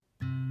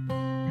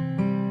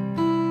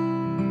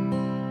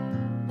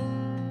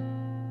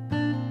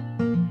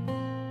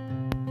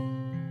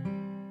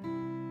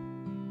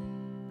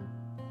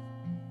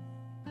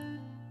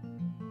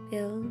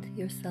Build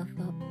yourself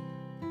up.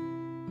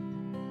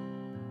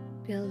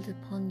 Build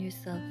upon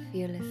yourself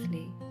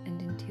fearlessly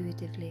and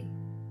intuitively.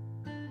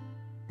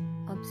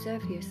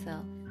 Observe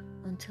yourself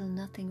until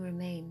nothing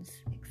remains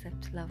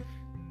except love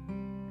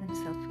and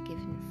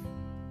self-forgiveness.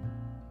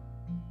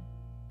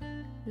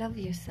 Love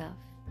yourself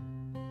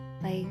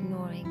by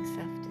ignoring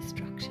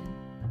self-destruction,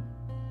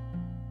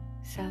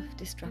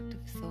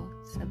 self-destructive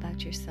thoughts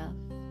about yourself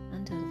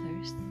and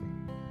others.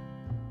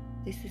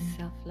 This is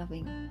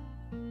self-loving.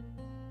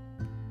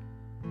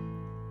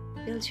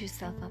 Build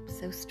yourself up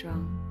so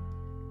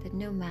strong that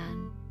no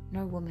man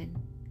nor woman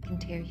can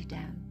tear you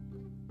down.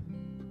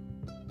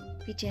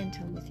 Be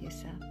gentle with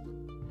yourself,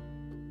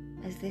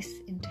 as this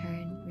in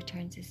turn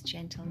returns its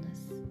gentleness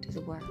to the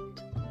world.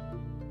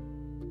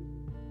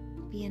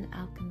 Be an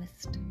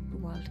alchemist for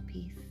world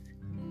peace.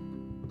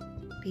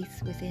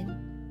 Peace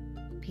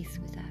within, peace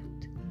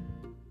without.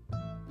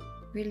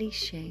 Release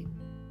shame.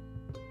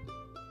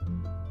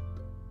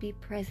 Be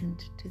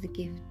present to the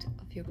gift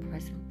of your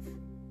presence.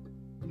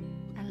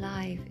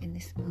 Alive in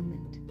this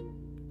moment,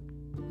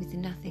 with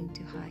nothing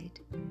to hide.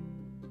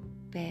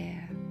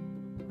 Bare,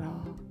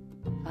 raw,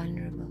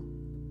 vulnerable.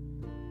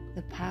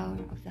 The power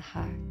of the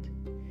heart,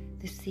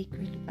 the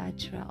secret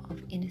Vajra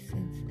of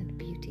innocence and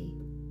beauty.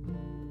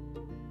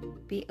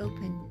 Be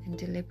open and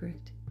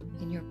deliberate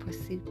in your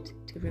pursuit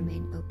to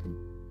remain open.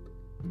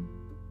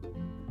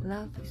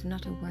 Love is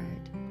not a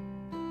word.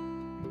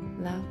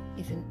 Love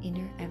is an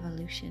inner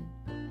evolution.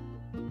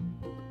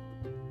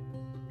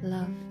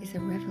 Love is a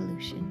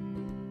revolution,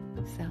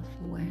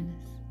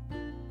 self-awareness.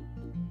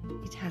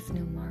 It has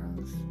no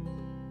morals.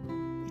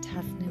 It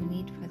has no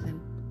need for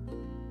them.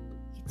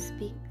 It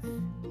speaks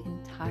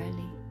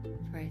entirely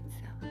for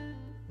itself.